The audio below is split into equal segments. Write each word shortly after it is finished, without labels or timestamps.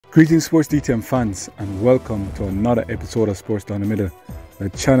Greetings sports DTM fans and welcome to another episode of Sports Down the Middle, the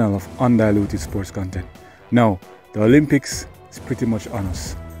channel of undiluted sports content. Now, the Olympics is pretty much on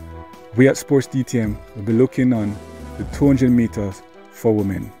us. We at Sports DTM will be looking on the 200 meters for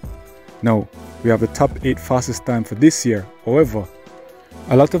women. Now, we have the top 8 fastest time for this year. However,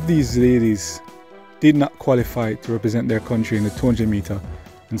 a lot of these ladies did not qualify to represent their country in the 200 meter,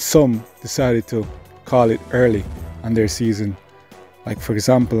 and some decided to call it early on their season. Like for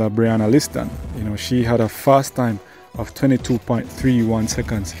example, Brianna Liston, she had a fast time of 22.31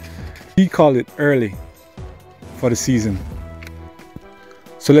 seconds. She called it early for the season.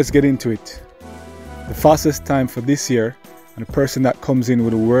 So let's get into it. The fastest time for this year, and the person that comes in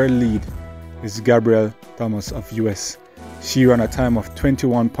with a world lead, is Gabrielle Thomas of US. She ran a time of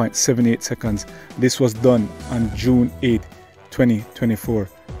 21.78 seconds. This was done on June 8, 2024.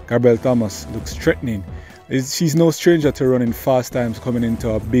 Gabrielle Thomas looks threatening. She's no stranger to running fast times coming into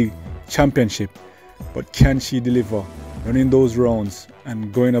a big championship, but can she deliver running those rounds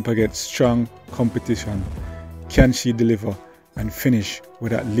and going up against strong competition? Can she deliver and finish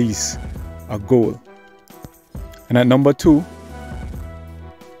with at least a goal? And at number 2,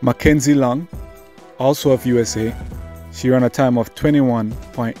 Mackenzie Long, also of USA. She ran a time of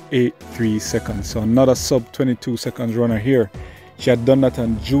 21.83 seconds, so another sub 22 seconds runner here. She had done that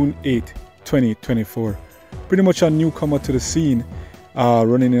on June 8, 2024. Pretty much a newcomer to the scene,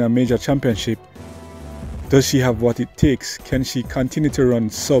 running in a major championship. Does she have what it takes? Can she continue to run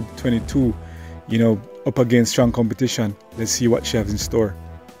sub 22, up against strong competition? Let's see what she has in store.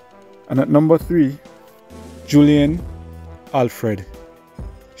 And at number 3, Julian Alfred.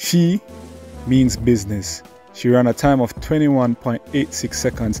 She means business. She ran a time of 21.86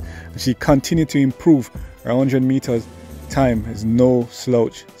 seconds, and she continued to improve. Her 100 meters time is no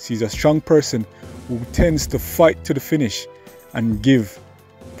slouch. She's a strong person who tends to fight to the finish and give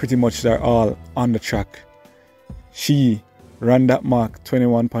pretty much their all on the track. She ran that mark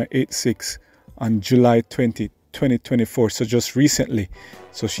 21.86 on July 20, 2024, so just recently.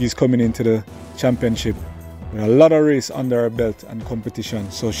 So she's coming into the championship with a lot of race under her belt and competition,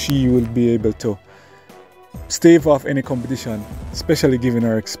 so she will be able to stave off any competition, especially given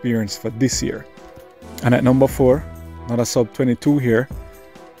her experience for this year. And at number 4, another sub 22 here,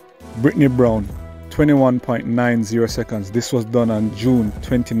 Brittany Brown, 21.90 seconds. This was done on June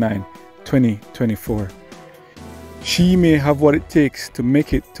 29, 2024. She may have what it takes to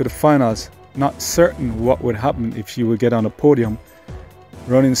make it to the finals. Not certain what would happen if she would get on the podium.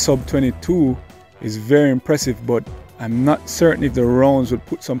 Running sub 22 is very impressive, but I'm not certain if the rounds would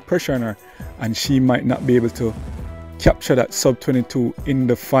put some pressure on her and she might not be able to capture that sub 22 in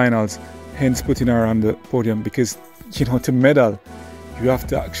the finals, hence putting her on the podium, because to medal you have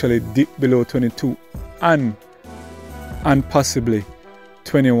to actually dip below 22 and possibly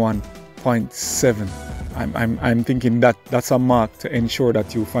 21.7. I'm thinking that's a mark to ensure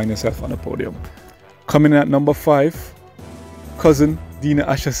that you find yourself on the podium. Coming in at number 5, cousin Dina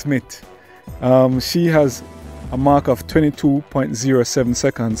Asher Smith. She has a mark of 22.07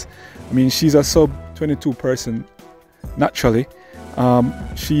 seconds. I mean, she's a sub 22 person naturally.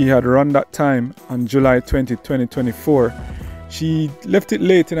 She had run that time on July 20, 2024. She left it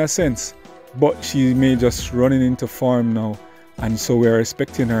late in a sense, but she may just running into form now, and so we are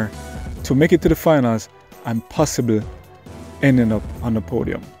expecting her to make it to the finals and possibly ending up on the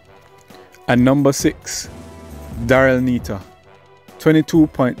podium. And number 6, Daryl Nita,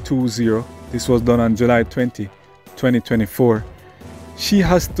 22.20. This was done on July 20, 2024. She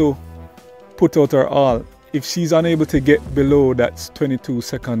has to put out her all. If she's unable to get below that 22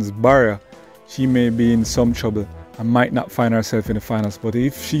 seconds barrier, she may be in some trouble and might not find herself in the finals. But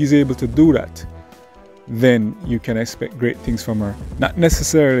if she's able to do that, then you can expect great things from her. Not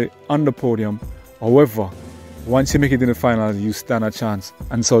necessarily on the podium, however, once you make it in the finals, you stand a chance.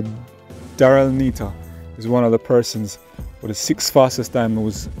 And so Daryl Nita is one of the persons with the 6th fastest time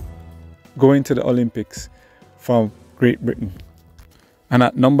who's going to the Olympics from Great Britain. And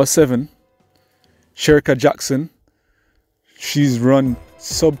at number 7, Shericka Jackson. She's run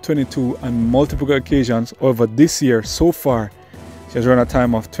sub 22 on multiple occasions. However, this year so far she has run a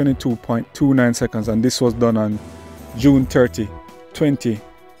time of 22.29 seconds, and this was done on June 30,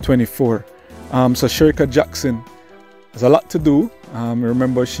 2024. So Shericka Jackson has a lot to do.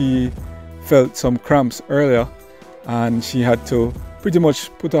 Remember, she felt some cramps earlier and she had to pretty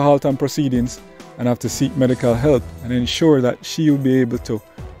much put a halt on proceedings and have to seek medical help and ensure that she will be able to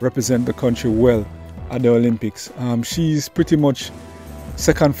represent the country well at the Olympics. She's pretty much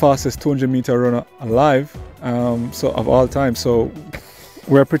second fastest 200 meter runner alive, so of all time. So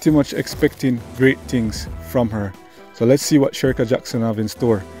we're pretty much expecting great things from her. So let's see what Shericka Jackson have in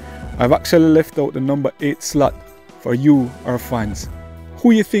store. I've actually left out the number 8 slot for you, our fans.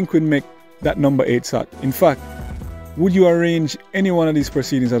 Who you think would make that number 8 slot? In fact, would you arrange any one of these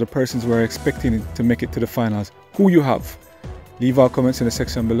proceedings as the persons who are expecting to make it to the finals? Who you have? Leave our comments in the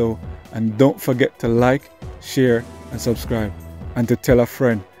section below, and don't forget to like, share and subscribe, and to tell a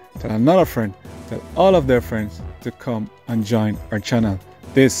friend, tell another friend, tell all of their friends to come and join our channel.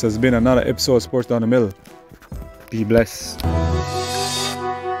 This has been another episode of Sports Down the Middle. Be blessed.